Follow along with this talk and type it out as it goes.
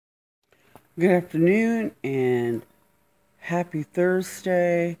Good afternoon and happy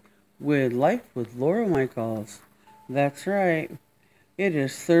Thursday with Life with Laura Michaels. That's right. It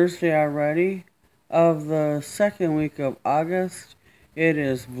is Thursday already of the second week of August. It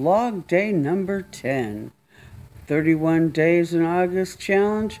is vlog day number 10. 31 days in August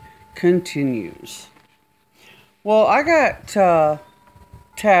challenge continues. Well, I got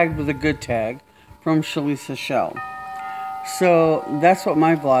tagged with a good tag from Shalisa Shell. So that's what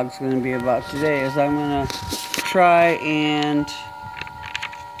my vlog's going to be about today. Is I'm going to try and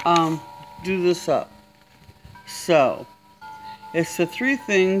do this up. So it's the 3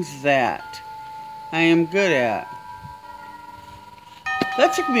 things that I am good at.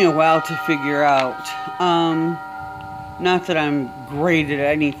 That took me a while to figure out. Not that I'm great at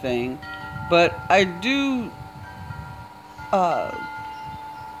anything, but I do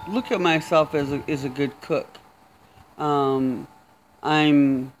look at myself as a good cook.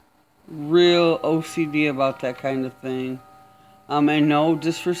 I'm real OCD about that kind of thing. And no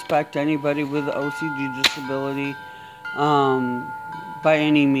disrespect to anybody with an OCD disability by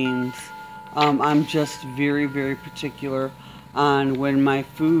any means. I'm just very, very particular on when my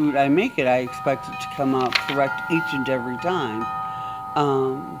food, I make it, I expect it to come out correct each and every time.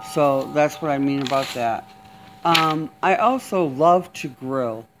 So that's what I mean about that. I also love to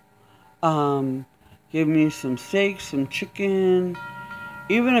grill. Give me some steak, some chicken,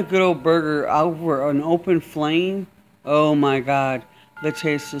 even a good old burger over an open flame. Oh my God, the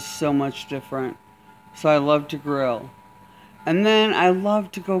taste is so much different. So I love to grill. And then I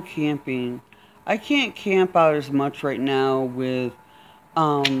love to go camping. I can't camp out as much right now with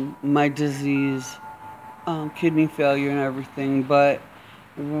my disease, kidney failure and everything. But,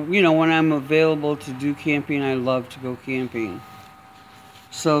 you know, when I'm available to do camping, I love to go camping.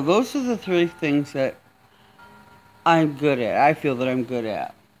 So those are the 3 things that I'm good at. I feel that I'm good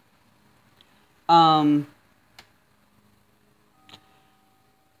at.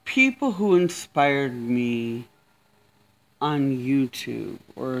 People who inspired me on YouTube,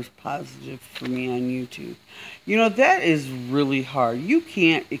 or is positive for me on YouTube. You know, that is really hard. You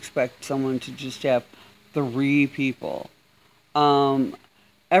can't expect someone to just have 3 people.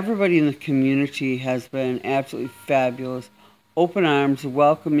 Everybody in the community has been absolutely fabulous. Open arms,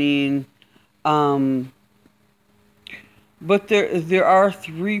 welcoming. But there are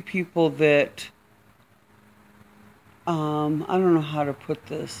 3 people that I don't know how to put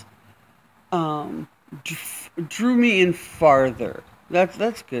this. Drew me in farther.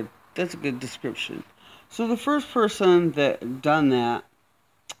 That's good. That's a good description. So the first person that done that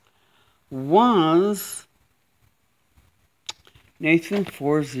was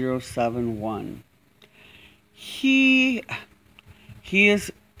Nathan4071. He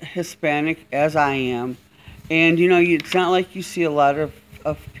is Hispanic, as I am. And, you know, it's not like you see a lot of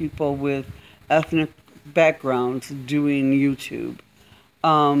people with ethnic backgrounds doing YouTube.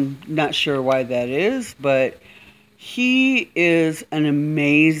 Not sure why that is, but he is an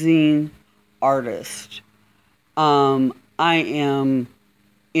amazing artist. I am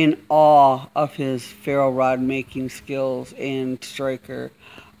in awe of his ferro rod making skills and striker.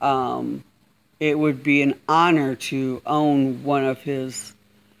 It would be an honor to own one of his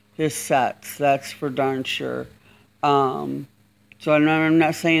sets. That's for darn sure. So I'm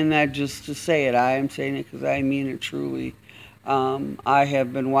not saying that just to say it. I am saying it because I mean it truly. I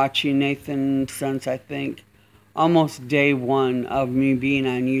have been watching Nathan since, I think, almost day 1 of me being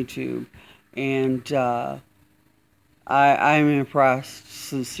on YouTube. And I'm impressed,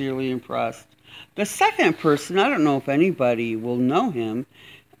 sincerely impressed. The second person, I don't know if anybody will know him.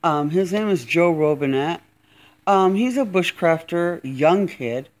 His name is Joe Robinette. He's a bushcrafter, young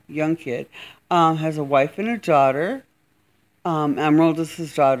kid, has a wife and a daughter. Emerald is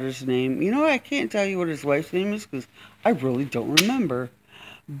his daughter's name. You know, I can't tell you what his wife's name is because I really don't remember.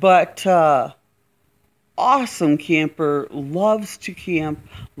 But awesome camper, loves to camp,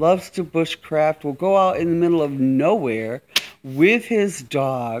 loves to bushcraft, will go out in the middle of nowhere with his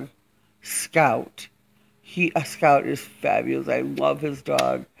dog, Scout. Scout is fabulous. I love his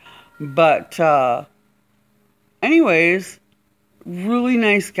dog. But anyways, really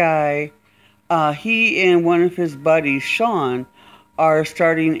nice guy. He and one of his buddies, Sean, are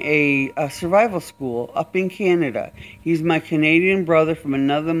starting a survival school up in Canada. He's my Canadian brother from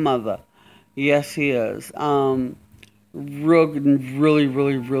another mother. Yes, he is.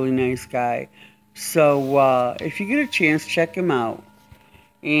 Really nice guy. So if you get a chance, check him out.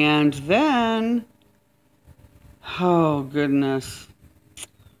 And then, oh goodness.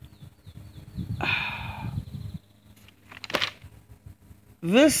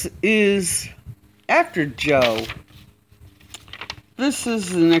 This is, after Joe, this is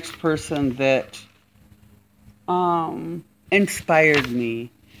the next person that inspired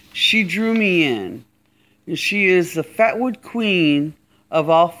me. She drew me in. And she is the Fatwood Queen of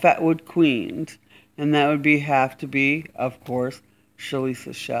all Fatwood Queens. And that would have to be, of course,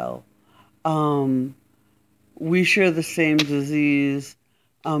 Shalisa Shell. We share the same disease.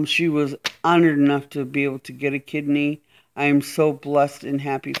 She was honored enough to be able to get a kidney. I am so blessed and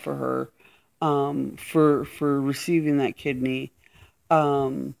happy for her for receiving that kidney.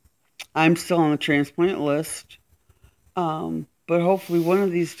 I'm still on the transplant list, but hopefully one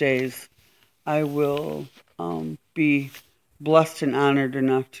of these days I will be blessed and honored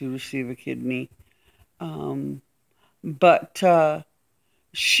enough to receive a kidney. But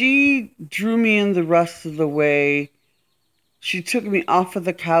she drew me in the rest of the way. She took me off of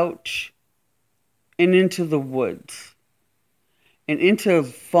the couch and into the woods and into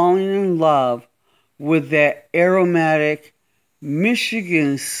falling in love with that aromatic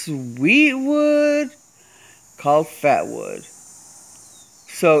Michigan sweetwood called Fatwood.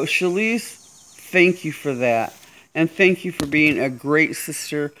 So, Shalise, thank you for that. And thank you for being a great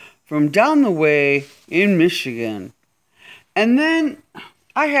sister from down the way in Michigan. And then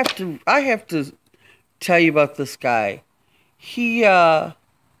I have to tell you about this guy. He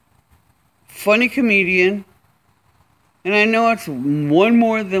funny comedian. And I know it's one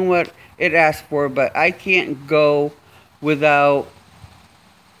more than what it asked for, but I can't go without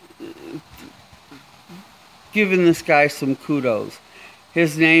giving this guy some kudos.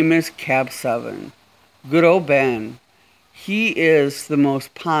 His name is Cab7. Good old Ben. He is the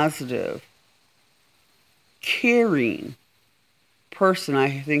most positive, caring person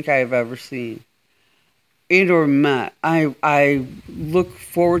I think I have ever seen and or met. I look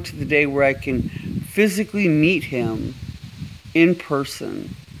forward to the day where I can physically meet him in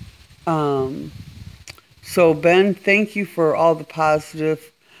person. So Ben, thank you for all the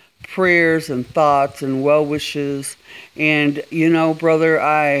positive prayers and thoughts and well wishes. And you know, brother,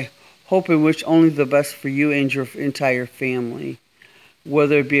 I hope and wish only the best for you and your entire family,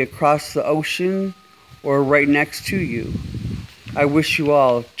 whether it be across the ocean or right next to you. I wish you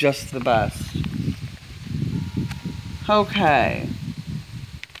all just the best. Okay.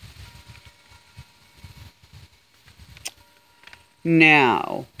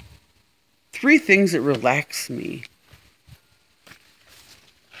 Now, 3 things that relax me.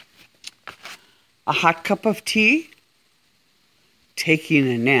 A hot cup of tea, taking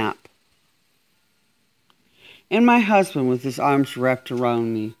a nap, and my husband with his arms wrapped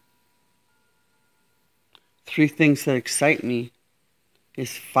around me. 3 things that excite me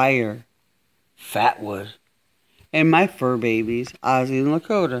is fire, Fatwood, and my fur babies, Ozzy and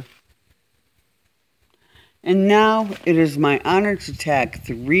Lakota. And now it is my honor to tag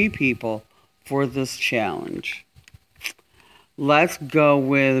 3 people for this challenge. Let's go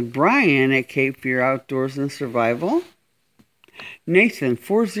with Brian at Cape Fear Outdoors and Survival, Nathan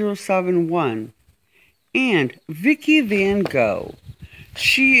 4071, and Vicky Van Gogh.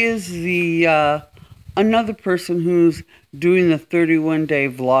 She is the another person who's doing the 31-day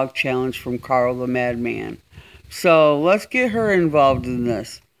vlog challenge from Carl the Madman. So let's get her involved in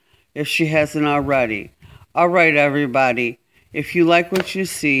this if she hasn't already. All right, everybody. If you like what you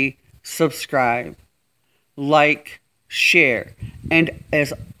see, subscribe, like, share, and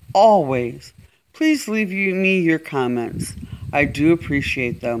as always, please leave me your comments. I do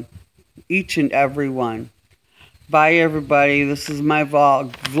appreciate them, each and every one. Bye, everybody. This is my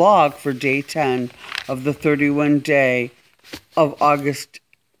vlog for day 10 of the 31-day of August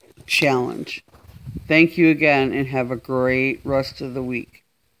challenge. Thank you again, and have a great rest of the week.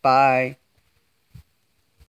 Bye.